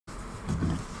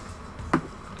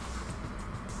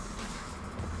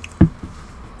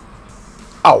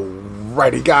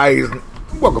Alrighty guys,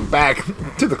 welcome back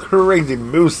to the Crazy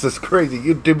Moose, this crazy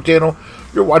YouTube channel.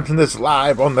 You're watching this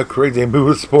live on the Crazy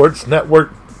Moose Sports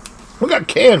Network. We got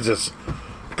Kansas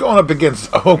going up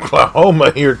against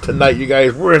Oklahoma here tonight, you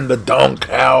guys. We're in the dunk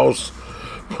house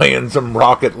playing some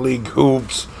Rocket League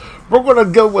hoops. We're going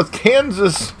to go with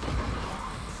Kansas.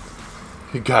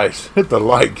 You guys, hit the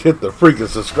like, hit the freaking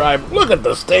subscribe. Look at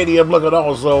the stadium, look at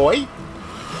also. Hey,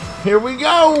 here we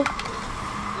go.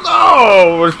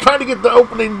 No, was trying to get the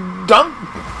opening dunk,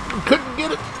 couldn't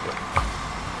get it.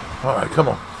 All right, come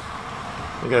on,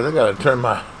 you guys. I gotta turn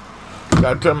my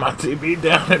TV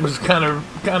down. It was kind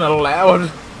of loud.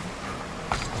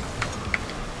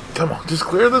 Come on, just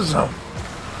clear the zone.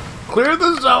 Clear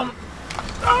the zone.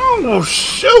 Oh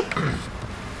shoot!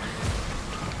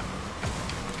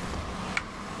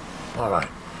 All right.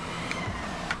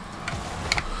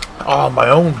 Oh, my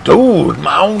own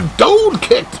dude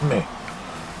kicked me.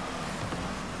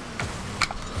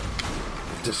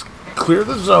 Just clear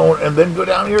the zone and then go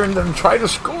down here and then try to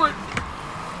score it.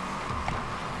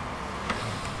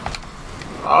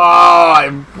 Oh, I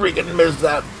freaking missed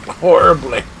that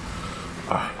horribly.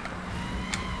 All right.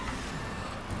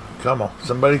 Come on,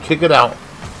 somebody kick it out.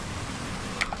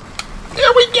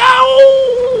 Here we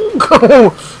go!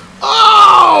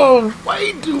 Oh,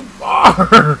 way too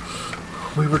far.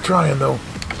 We were trying though.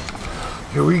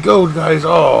 Here we go, guys.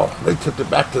 Oh, they tipped it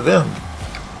back to them.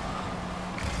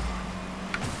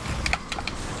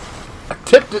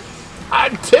 I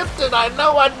tipped it. I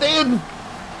know I did.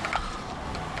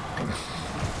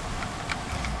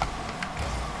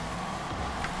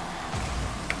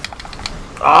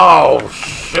 Oh,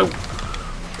 shoot.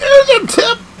 There's a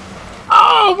tip.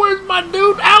 Oh, where's my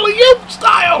dude? Alley-oop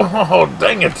style. Oh,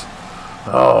 dang it.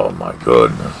 Oh, my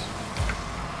goodness.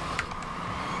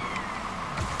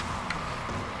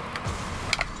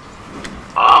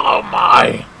 Oh,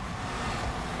 my.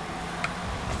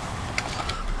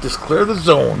 Just clear the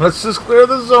zone. Let's just clear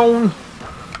the zone.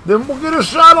 Then we'll get a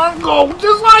shot on goal.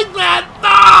 Just like that.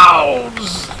 Oh,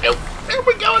 shoot. There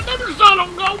we go. Another shot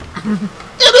on goal. And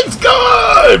it's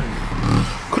good.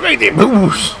 Crazy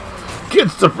Moose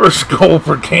gets the first goal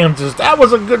for Kansas. That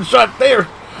was a good shot there.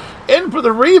 In for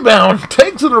the rebound.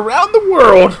 Takes it around the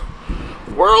world.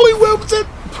 Whirly whips it.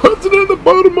 Puts it in the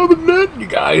bottom of the net, you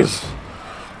guys.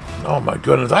 Oh, my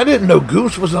goodness. I didn't know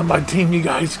Goose was on my team, you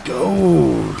guys.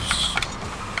 Goose.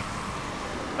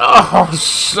 Oh,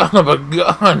 son of a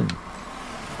gun.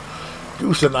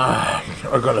 Goose and I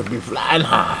are going to be flying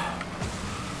high.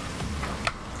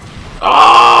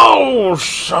 Oh,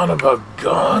 son of a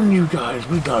gun, you guys.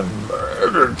 We done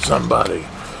murdered somebody.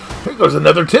 Here goes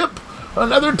another tip.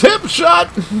 Another tip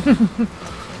shot.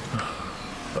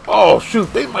 Oh,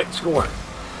 shoot. They might score.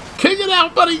 Kick it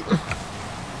out, buddy.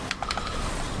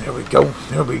 There we go.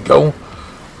 There we go.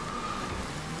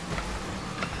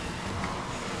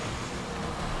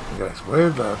 Guys, where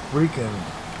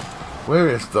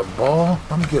is the ball?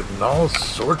 I'm getting all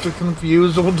sorts of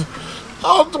confused.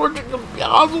 All sorts of confused.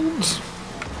 Oh,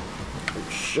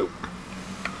 shoot.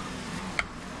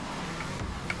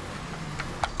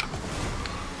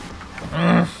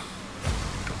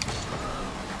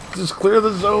 Just clear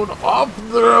the zone off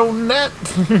their own net.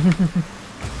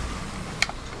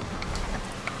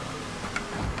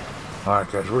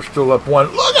 Alright, guys, we're still up one.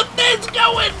 Look at this!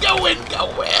 Go in, go in,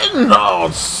 go in!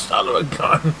 Oh, son of a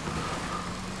gun.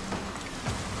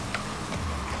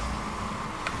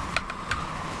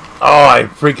 Oh, I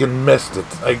freaking missed it.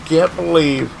 I can't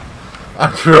believe,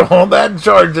 after all that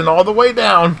charging all the way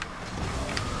down,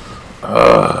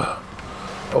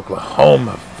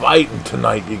 Oklahoma fighting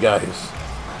tonight, you guys.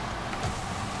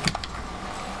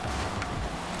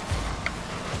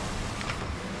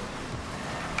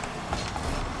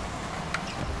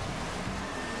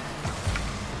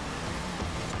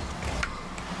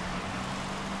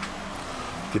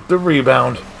 Get the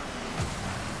rebound.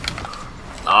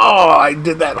 Oh, I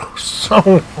did that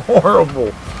so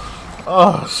horrible.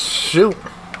 Oh, shoot.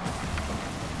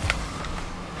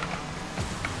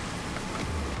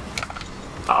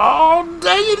 Oh,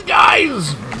 dang it,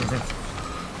 guys.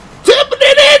 Tipping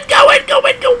it in. Go in, go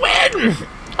in, go in.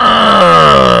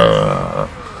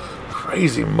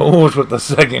 Crazy moves with the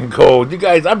second goal. You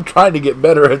guys, I'm trying to get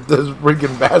better at this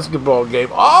freaking basketball game.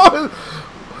 Oh,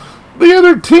 the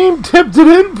other team tipped it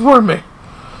in for me.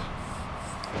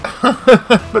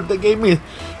 But they gave me...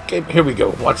 here we go.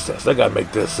 Watch this. I gotta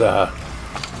make this... There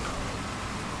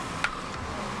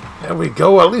we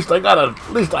go. At least I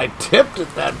tipped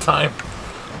it that time.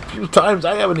 A few times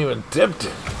I haven't even tipped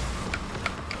it.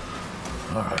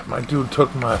 Alright, my dude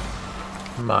took my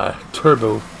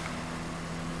turbo.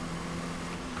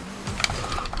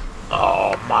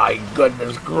 Oh, my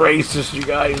goodness gracious, you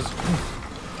guys.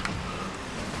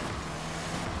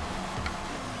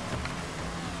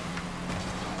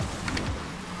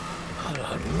 How did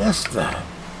I miss that?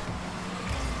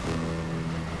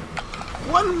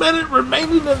 1 minute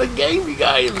remaining in the game, you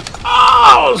guys.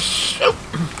 Oh, shoot.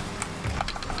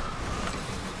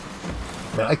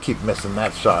 Man, I keep missing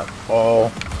that shot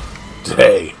all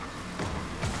day.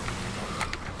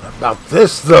 How about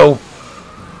this, though?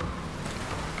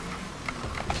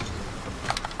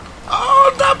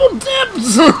 Oh, double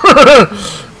dips!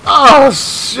 Oh,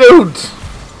 shoot!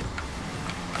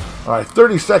 Alright,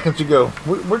 30 seconds to go.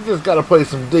 We're just got to play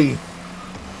some D.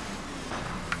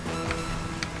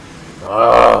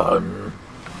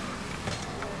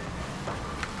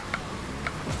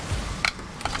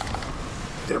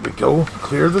 There we go.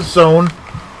 Clear the zone.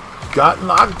 Got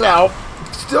knocked out.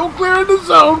 Still clearing the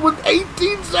zone with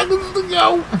 18 seconds to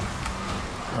go.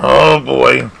 Oh,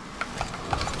 boy.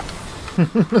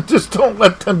 Just don't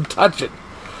let them touch it.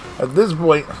 At this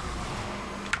point.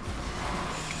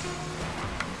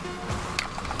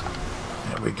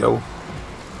 There we go.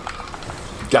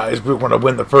 Guys, we want to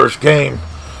win the first game.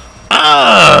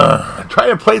 Try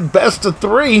to play best of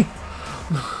 3.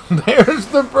 There's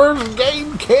the first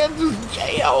game. Kansas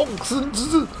Jayhawks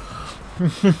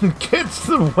gets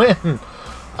the win.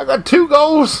 I got 2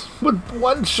 goals with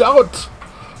 1 shot.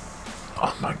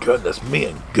 Oh my goodness, me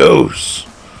and Ghost.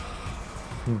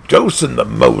 Dosing the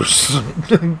most.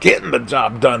 Getting the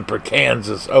job done for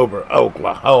Kansas over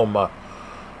Oklahoma.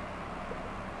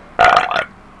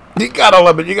 You gotta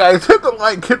love it, you guys. Hit the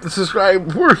like, hit the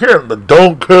subscribe. We're here in the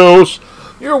Dunk House.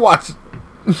 You're watching.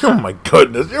 Oh my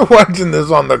goodness, you're watching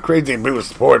this on the Crazy MooSe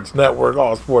Sports Network.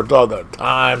 All sports, all the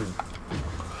time.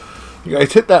 You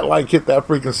guys hit that like, hit that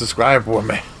freaking subscribe for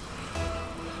me.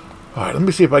 Alright, let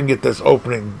me see if I can get this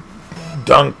opening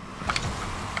dunk.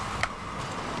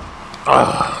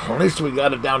 At least we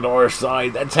got it down to our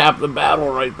side. That's half the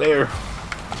battle right there.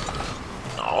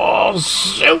 Oh,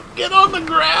 shoot, get on the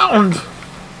ground.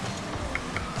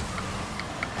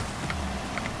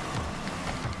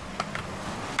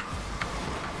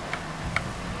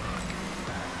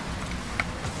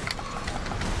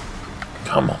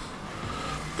 Come on.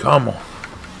 Come on.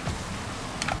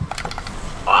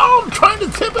 Oh, I'm trying to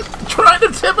tip it. Trying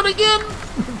to tip it again.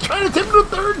 Trying to tip it a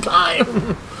 3rd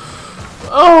time.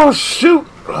 Oh, shoot.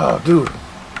 Oh, dude.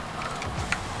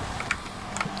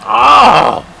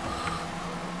 Oh.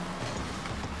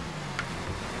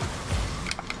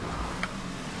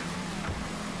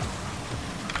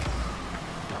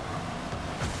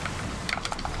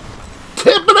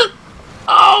 Tipping it.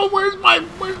 Oh, where's my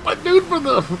dude for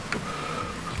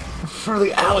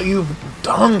the alley-oop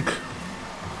dunk?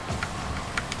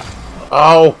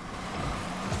 Oh.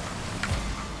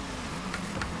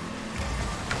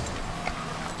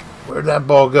 Where'd that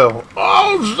ball go?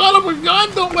 Oh, son of a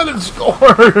gun, don't let it score.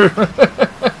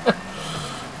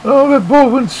 Oh, that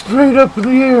ball went straight up in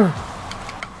the air.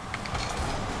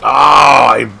 Oh,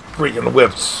 I freaking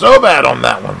whiffed so bad on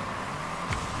that one.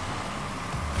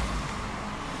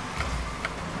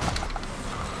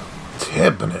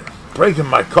 Tipping it. Breaking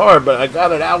my card, but I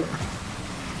got it out.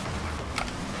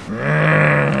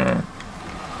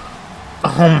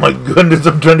 Oh my goodness,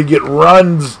 I'm trying to get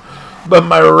runs, but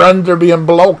my runs are being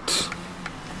blocked.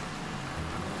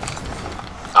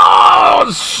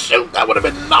 Oh, shoot, that would have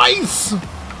been nice.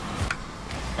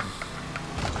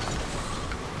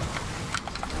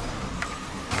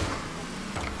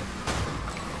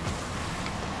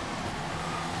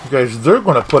 You guys, they're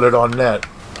going to put it on net.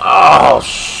 Oh,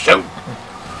 shoot.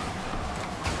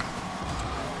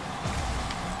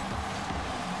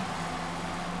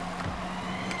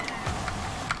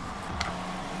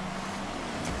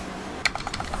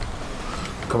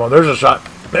 Come on, there's a shot.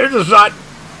 There's a shot.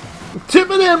 Tip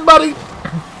it in, buddy.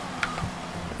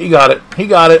 He got it. He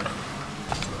got it.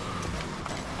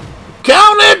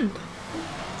 Counted.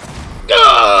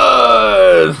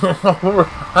 Good. All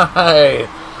right.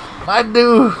 My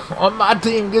dude on my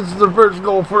team gets the first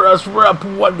goal for us. We're up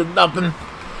 1-0.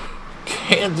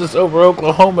 Kansas over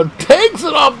Oklahoma takes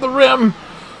it off the rim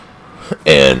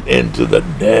and into the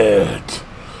net.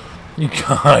 You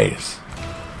guys,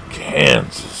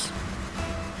 Kansas.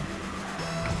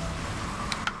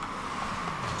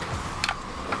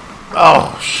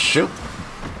 Oh, shoot.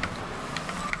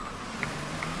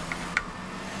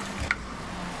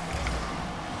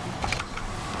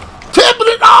 Tipping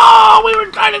it. Oh, we were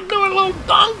trying to do a little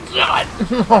dunk shot.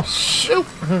 Oh, shoot.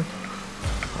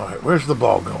 All right, where's the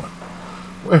ball going?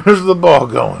 Where's the ball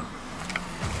going?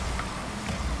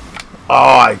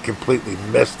 Oh, I completely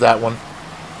missed that one.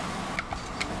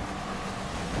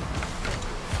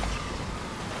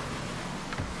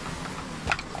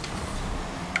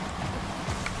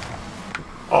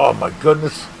 Oh, my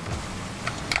goodness.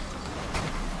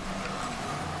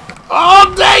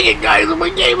 Oh, dang it, guys. We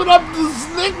gave it up to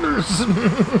Snickers.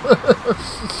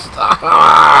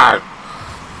 Stop.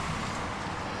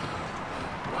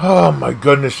 Oh, my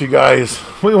goodness, you guys.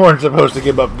 We weren't supposed to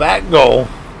give up that goal.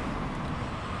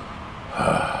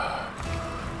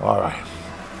 All right.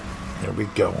 Here we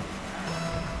go.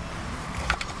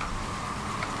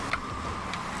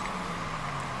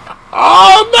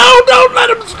 Oh, no, don't let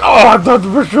him score. Oh, I thought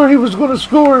for sure he was going to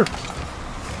score.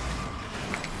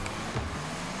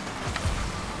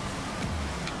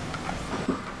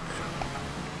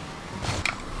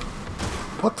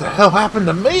 What the hell happened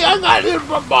to me? I got hit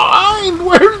from behind.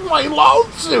 Where's my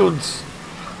lawsuits?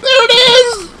 There it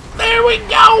is. There we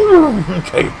go.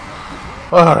 Okay.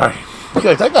 All right.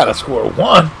 Guys, I got to score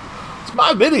one. It's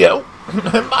my video.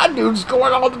 And my dude's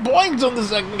scoring all the points on the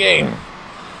second game.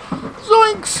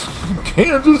 Zoinks!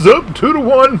 Kansas up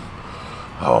 2-1.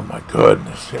 Oh my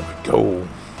goodness. Here we go.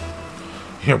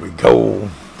 Here we go.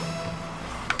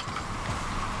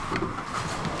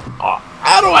 Oh,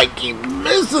 how do I keep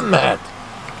missing that?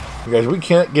 You guys, we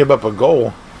can't give up a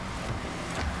goal.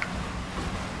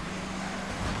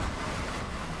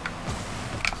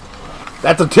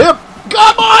 That's a tip.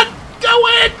 Come on! Go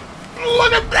in!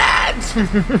 Look at that!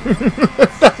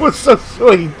 That was so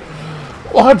sweet.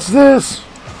 Watch this.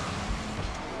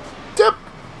 Tip.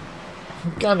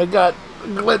 Kind of got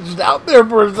glitched out there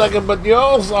for a second, but you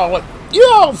all saw it. You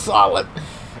all saw it.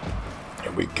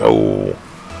 Here we go.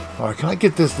 All right, can I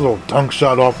get this little dunk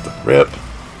shot off the rip?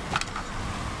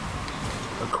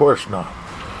 Of course not.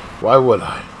 Why would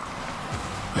I?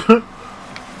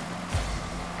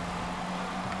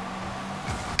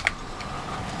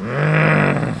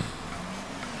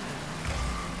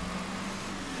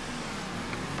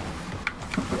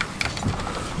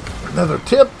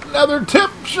 Another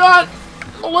tip shot.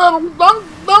 A little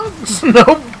dunks.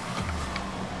 Nope.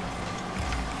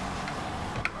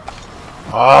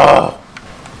 Oh.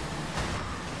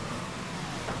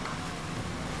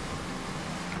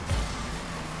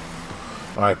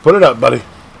 All right, put it up, buddy.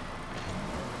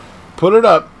 Put it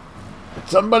up.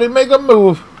 Somebody make a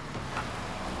move.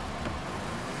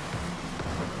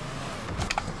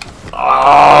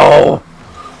 Oh.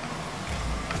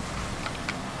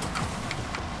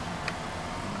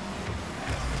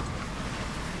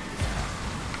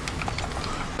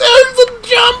 There's the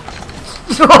jump.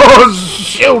 Oh,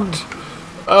 shoot.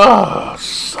 Oh,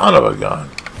 son of a gun.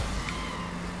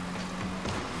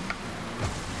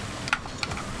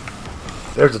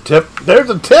 There's a tip. There's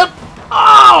a tip.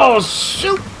 Oh,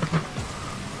 shoot.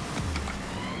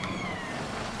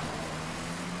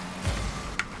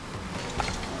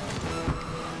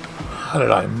 How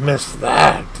did I miss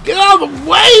that? Get out of the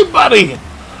way, buddy.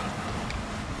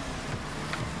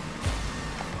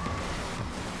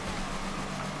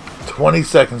 "20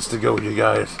 seconds to go, you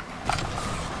guys.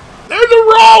 There's a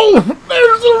roll.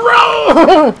 There's a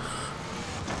roll.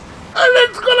 And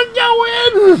it's going to go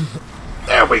in.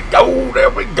 There we go. There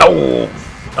we go.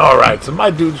 All right, so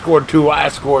my dude scored 2. I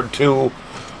scored 2.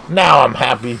 Now I'm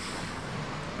happy.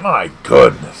 My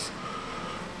goodness.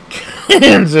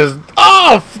 Kansas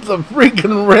off the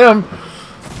freaking rim.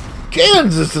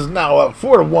 Kansas is now up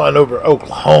 4-1 over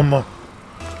Oklahoma.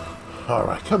 All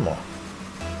right, come on.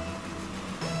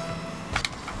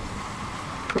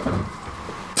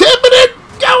 Tipping it.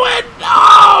 Go in.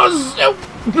 Oh, shoot.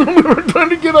 We were trying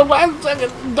to get a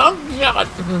last-second dunk shot.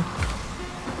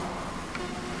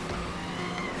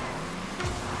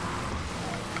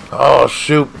 Oh,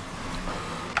 shoot.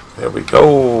 There we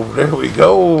go. There we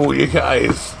go, you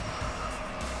guys.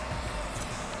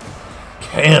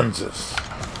 Kansas.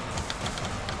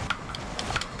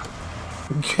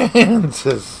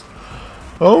 Kansas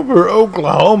over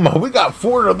Oklahoma. We got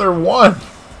 4 to their 1.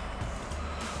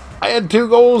 I had 2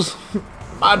 goals.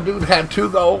 My dude had 2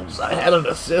 goals. I had an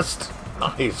assist.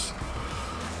 Nice.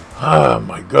 Oh,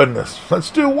 my goodness.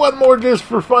 Let's do one more just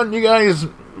for fun, you guys,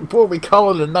 before we call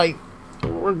it a night.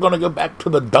 We're going to go back to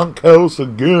the dunk house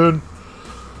again.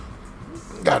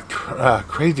 Got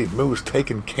Crazy MooSe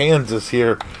taking Kansas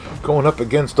here, going up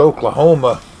against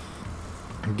Oklahoma.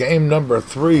 Game number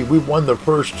 3. We won the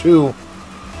first 2.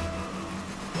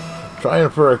 Trying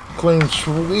for a clean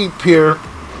sweep here.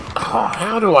 Oh,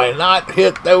 how do I not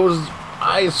hit those?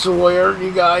 I swear,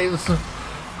 you guys.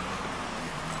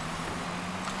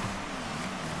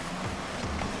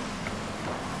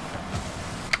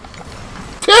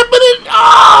 Tipping it.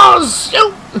 Oh,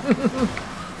 shoot.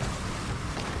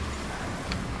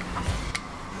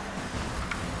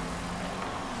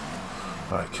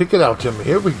 All right, kick it out to me.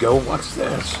 Here we go. Watch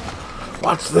this.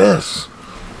 Watch this.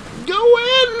 Go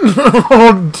in.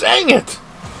 Oh, dang it.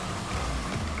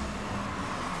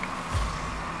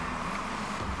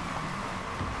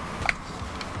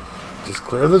 Just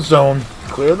clear the zone.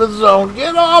 Clear the zone.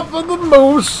 Get off of the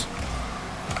moose.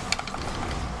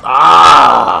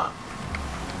 Ah!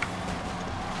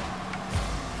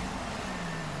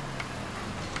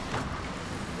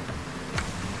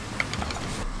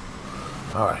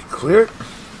 Alright, clear it.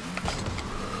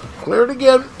 Clear it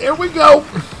again. Here we go.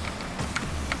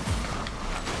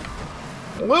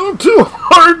 A little too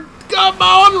hard. Come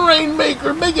on,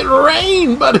 Rainmaker. Make it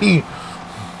rain, buddy.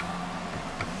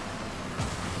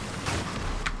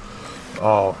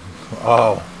 Oh.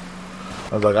 Oh.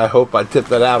 I was like, I hope I tipped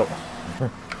that out.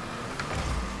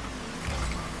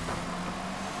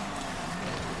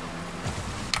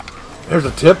 There's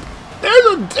a tip. There's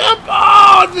a tip.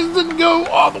 Oh, it just didn't go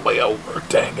all the way over.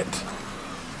 Dang it.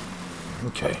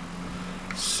 Okay.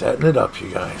 Setting it up, you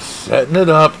guys. Setting it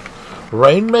up.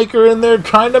 Rainmaker in there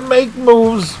trying to make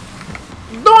moves.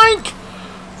 Doink!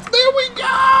 There we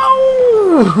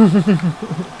go!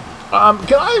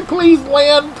 Can I please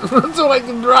land so I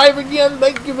can drive again?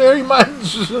 Thank you very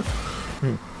much.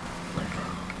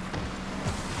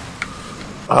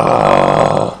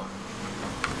 Oh.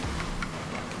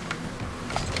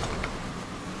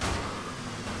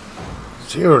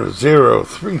 0-0,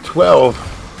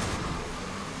 312.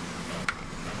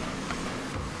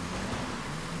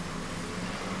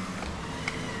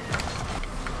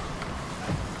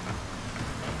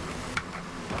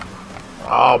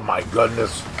 Oh my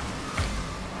goodness.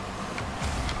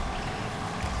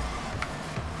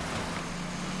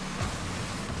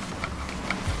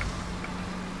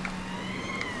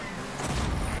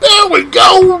 There we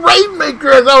go! Rainmaker,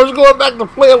 as I was going back to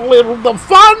play a little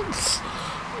defense,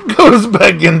 goes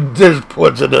back and just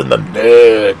puts it in the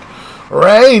net.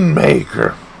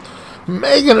 Rainmaker.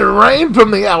 Making it rain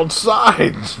from the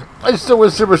outside. I still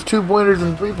wish there was 2-pointers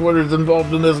and 3-pointers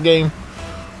involved in this game.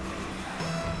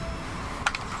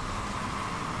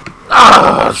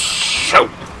 Ah, shoot!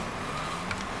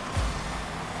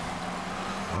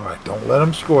 Alright, don't let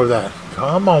him score that.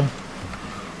 Come on.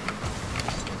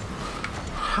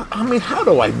 I mean, how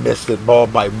do I miss that ball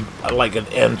by like an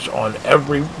inch on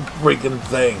every freaking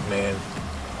thing, man?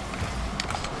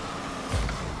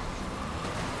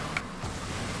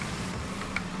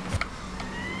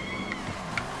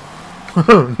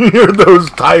 You hear those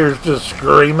tires just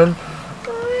screaming?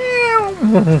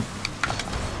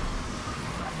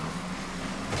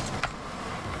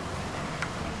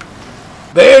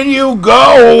 There you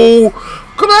go!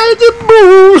 Crazy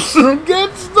MooSe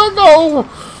gets the goal!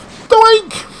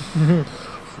 Doink!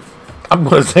 I'm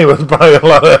going to say it was probably a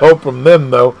lot of help from them,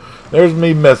 though. There's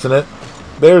me missing it.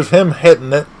 There's him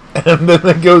hitting it. And then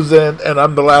it goes in, and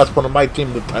I'm the last one of my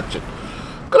team to touch it.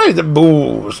 Crazy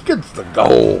MooSe gets the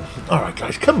goal. Alright,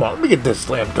 guys, come on. Let me get this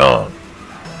slam dunk.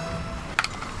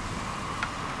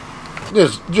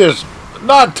 Just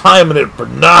not timing it for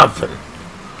nothing.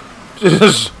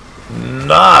 Just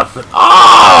nothing.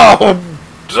 Oh,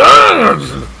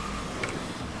 damn!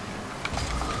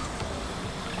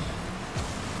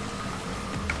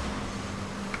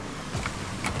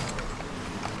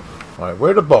 Alright,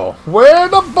 where the ball? Where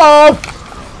the ball?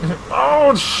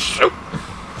 Oh, shoot.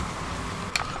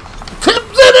 Tips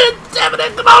in it! Damn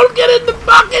it, come on, get in the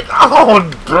bucket! Oh,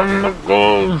 damn the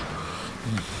goal.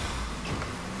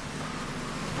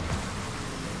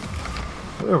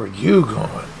 Where were you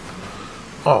going?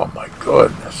 Oh, my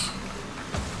goodness.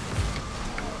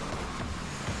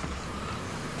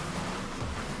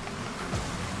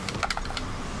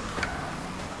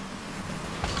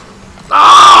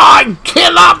 Oh, I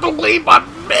cannot believe I'm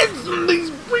missing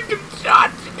these freaking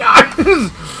shots,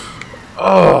 guys.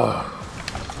 Oh.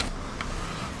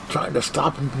 Trying to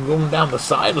stop him from going down the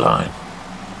sideline.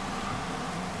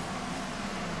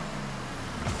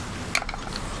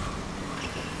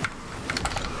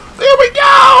 There we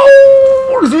go!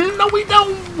 No, we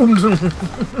don't.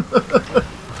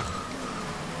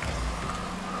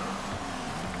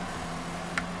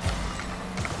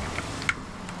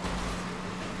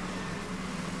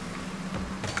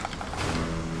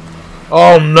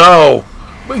 Oh no!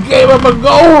 We gave him a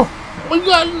goal! We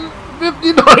got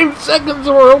 59 seconds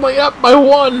and we're only up by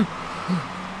 1!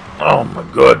 Oh my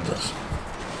goodness.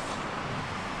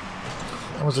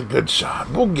 That was a good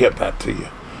shot. We'll get that to you.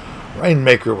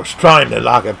 Rainmaker was trying to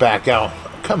knock it back out.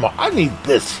 Come on, I need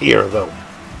this here though.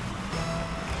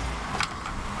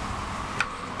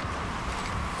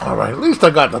 Alright, at least I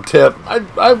got the tip.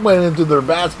 I went into their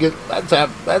basket.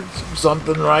 That's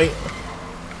something, right?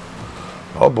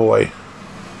 Oh boy.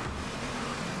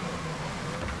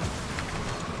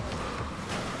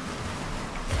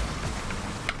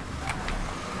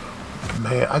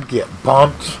 Man, I get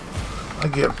bumped. I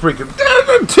get freaking... There's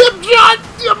a tip shot!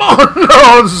 Come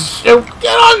Oh, no, shoot.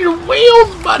 Get on your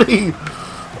wheels, buddy.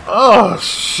 Oh,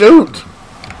 shoot.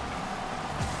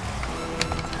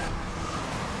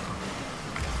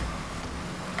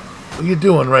 What are you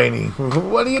doing, Rainey?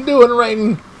 What are you doing,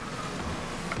 Rainey?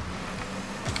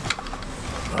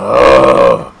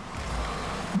 Oh.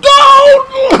 Don't!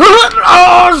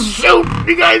 Oh, shoot.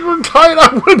 You guys were tied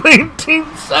up with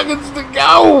 18 seconds to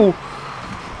go.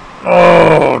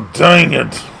 Oh, dang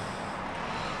it.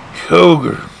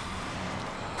 Cougar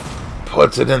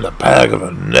puts it in the back of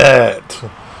a net.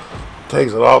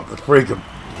 Takes it off the freaking...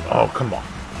 Oh, come on.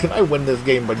 Can I win this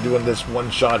game by doing this one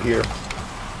shot here?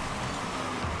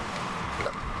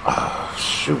 Oh,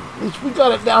 shoot. At least we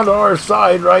got it down to our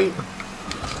side, right?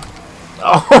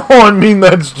 Oh, I mean,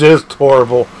 that's just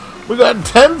horrible. We got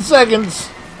 10 seconds.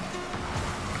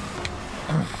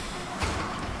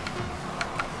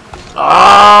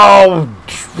 Oh,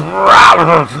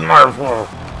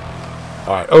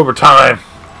 alright, overtime.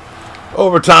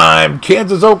 Overtime.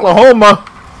 Kansas, Oklahoma.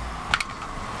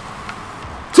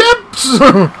 Tips!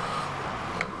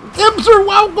 Tips are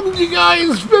welcome, you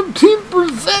guys.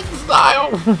 15%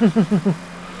 style.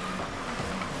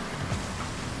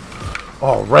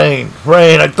 Oh, rain.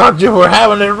 Rain. I thought you were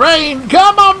having it rain.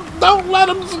 Come on. Don't let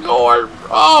them score.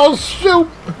 Oh, shoot.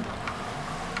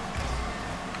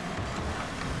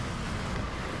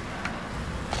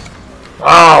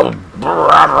 Oh,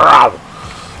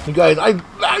 you guys, I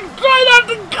try not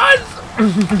to cuss.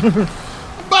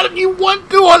 But if you want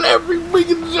to on every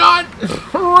freaking shot,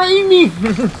 Rainy.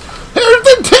 Here's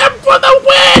the tip for the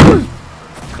win.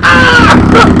 Ah!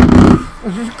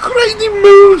 Crazy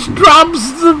MooSe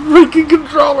drops the freaking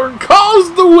controller and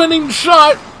calls the winning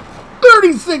shot.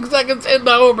 36 seconds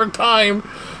into overtime.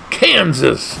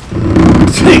 Kansas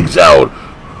takes out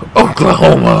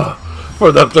Oklahoma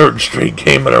for the third straight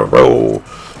game in a row.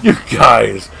 You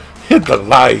guys, hit the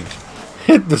like,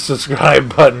 hit the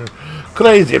subscribe button.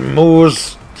 Crazy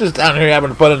MooSe, just down here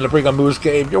having fun in the freaking MooSe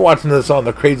cave. You're watching this on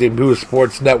the Crazy MooSe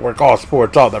Sports Network, all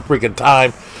sports all the freaking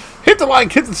time. Hit the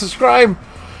like, hit the subscribe.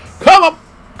 Come up,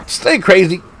 stay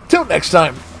crazy. Till next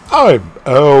time, I'm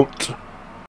out.